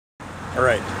All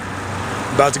right,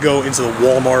 about to go into the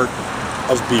Walmart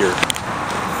of beer.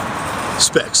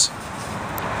 Specs.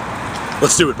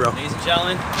 Let's do it, bro. Ladies and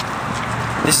gentlemen,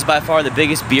 this is by far the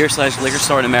biggest beer / liquor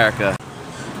store in America.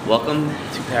 Welcome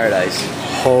to paradise.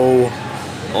 Oh.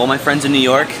 All my friends in New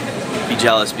York be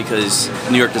jealous because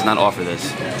New York does not offer this.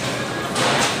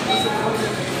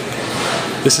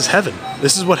 This is heaven.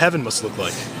 This is what heaven must look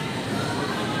like.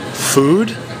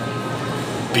 Food,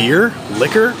 beer,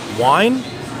 liquor, wine.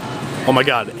 Oh my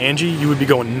God, Angie, you would be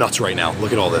going nuts right now.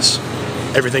 Look at all this.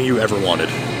 Everything you ever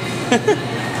wanted.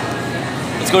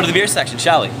 Let's go to the beer section,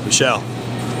 shall we? We shall.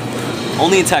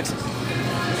 Only in Texas.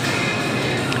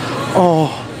 Oh,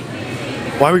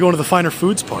 why are we going to the finer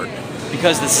foods part?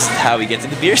 Because this is how we get to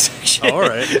the beer section. All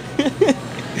right.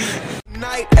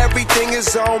 Night, everything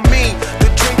is on me. The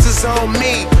drinks is on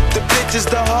me. The bitches,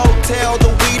 the hotel, the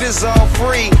weed is all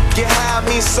free. Get high,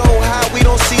 me so high, we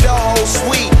don't see the whole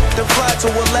suite. Then fly to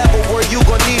a level where you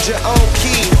gon' need your own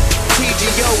key.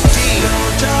 TGOD. No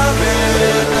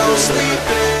jobbing, no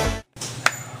sleeping.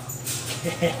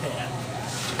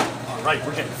 Yeah. All right,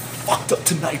 we're getting fucked up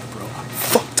tonight, bro.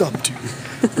 Fucked up, dude.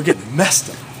 We're getting messed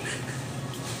up.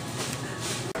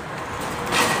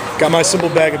 Got my simple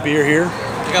bag of beer here.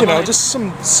 You know, just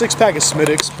some 6-pack of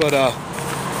Smittix, but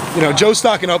you know, Joe's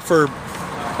stocking up for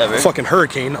a fucking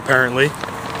hurricane, apparently.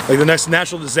 Like the next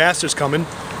natural disaster's coming.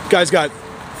 Guy's got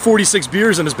 46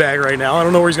 beers in his bag right now. I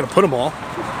don't know where he's gonna put them all.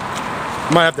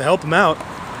 Might have to help him out. Go.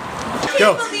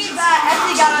 I can't believe that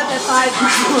Ashley got out that 5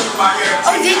 before. Oh,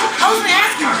 I was gonna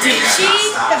ask you, did she?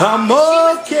 I'm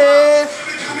okay.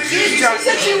 She was drunk. She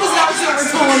said she was not sober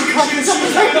until 1 o'clock or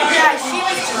something like that. Yeah, she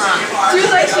was drunk. She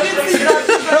was like, she didn't see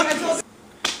that.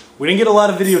 We didn't get a lot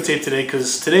of videotape today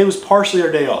because today was partially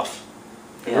our day off.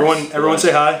 Yes. Everyone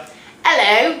say hi.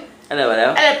 Hello. Hello,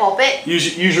 hello. Hello, Poppet.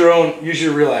 Use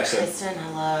your real accent. Listen,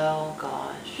 hello,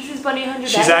 gosh. This is Bunny 100.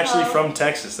 She's actually from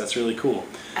Texas. That's really cool.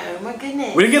 Oh my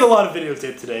goodness. We didn't get a lot of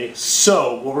videotape today,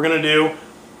 so what we're gonna do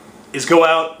is go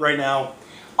out right now.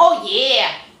 Oh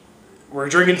yeah. We're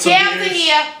drinking some beers. Cabs are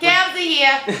here. Cabs are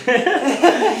here.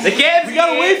 The cabs. We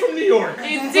got away from New York.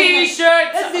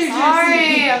 T-shirts.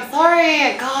 I'm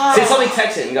sorry. God. Say something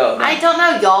Texan. Go. I don't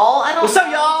know, y'all. What's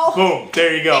up, y'all? Boom.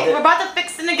 There you go. We're about to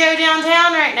fixing to go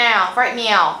downtown right now. Right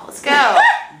meow. Let's go.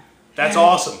 That's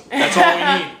awesome. That's all we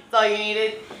need. That's all you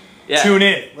needed. Yeah. Tune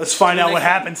in. Let's find out what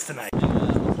happens tonight.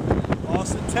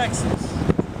 Austin, Texas.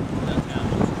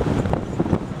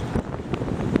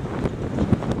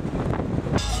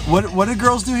 What did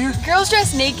girls do here? Girls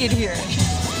dress naked here.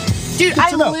 Dude,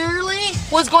 I literally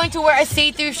was going to wear a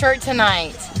see-through shirt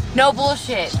tonight. No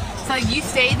bullshit. So you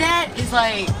say that is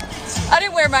like... I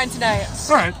didn't wear mine tonight.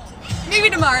 Alright. Maybe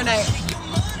tomorrow night.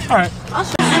 Alright.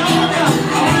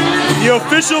 The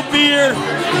official beer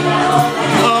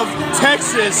of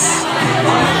Texas.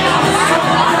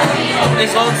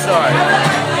 It's Lone Star.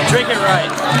 Drink it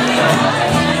right.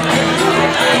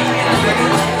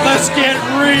 Let's get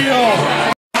real.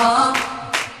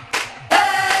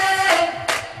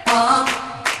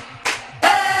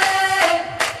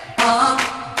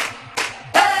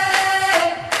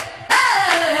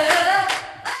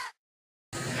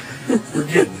 We're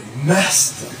getting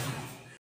messed up.